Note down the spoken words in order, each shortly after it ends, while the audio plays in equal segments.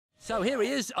So here he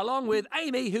is, along with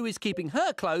Amy, who is keeping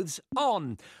her clothes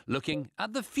on, looking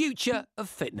at the future of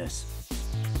fitness.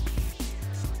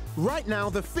 Right now,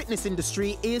 the fitness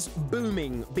industry is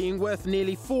booming, being worth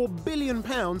nearly £4 billion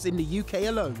in the UK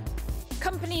alone.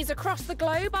 Companies across the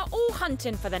globe are all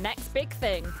hunting for the next big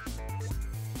thing.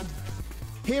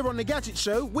 Here on the Gadget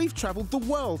Show, we've travelled the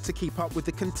world to keep up with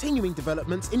the continuing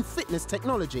developments in fitness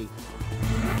technology.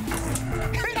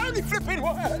 It only flipping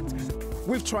worked!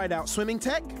 We've tried out swimming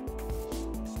tech,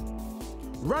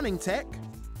 running tech,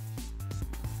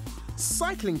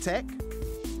 cycling tech,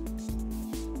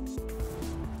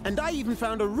 and I even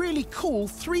found a really cool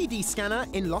 3D scanner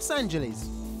in Los Angeles.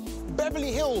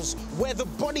 Beverly Hills, where the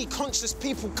body-conscious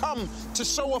people come to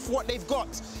show off what they've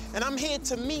got. And I'm here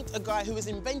to meet a guy who has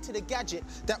invented a gadget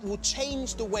that will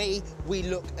change the way we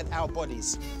look at our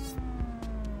bodies.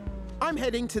 I'm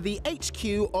heading to the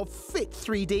HQ of Fit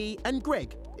 3D, and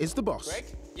Greg is the boss. Greg?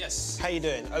 Yes. How you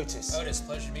doing? Otis. Otis,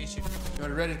 pleasure to meet you.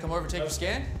 You ready to come over and take your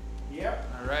scan? Yep.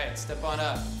 All right, step on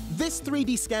up. This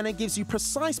 3D scanner gives you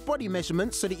precise body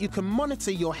measurements so that you can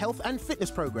monitor your health and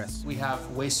fitness progress. We have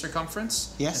waist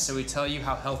circumference. Yes. And so we tell you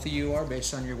how healthy you are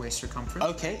based on your waist circumference.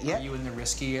 Okay, yeah. Are you in the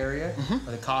risky area,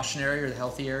 or the caution area, or the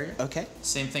healthy area? Okay.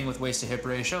 Same thing with waist to hip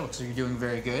ratio. Looks like you're doing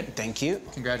very good. Thank you.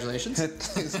 Congratulations.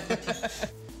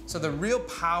 So the real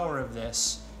power of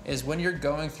this is when you're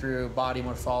going through body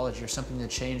morphology or something to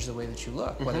change the way that you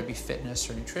look, whether it be fitness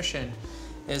or nutrition,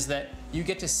 is that you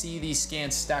get to see these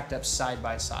scans stacked up side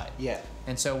by side. Yeah.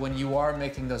 And so when you are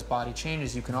making those body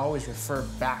changes, you can always refer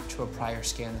back to a prior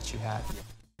scan that you had.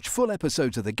 Full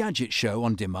episodes of The Gadget Show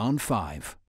on Demand 5.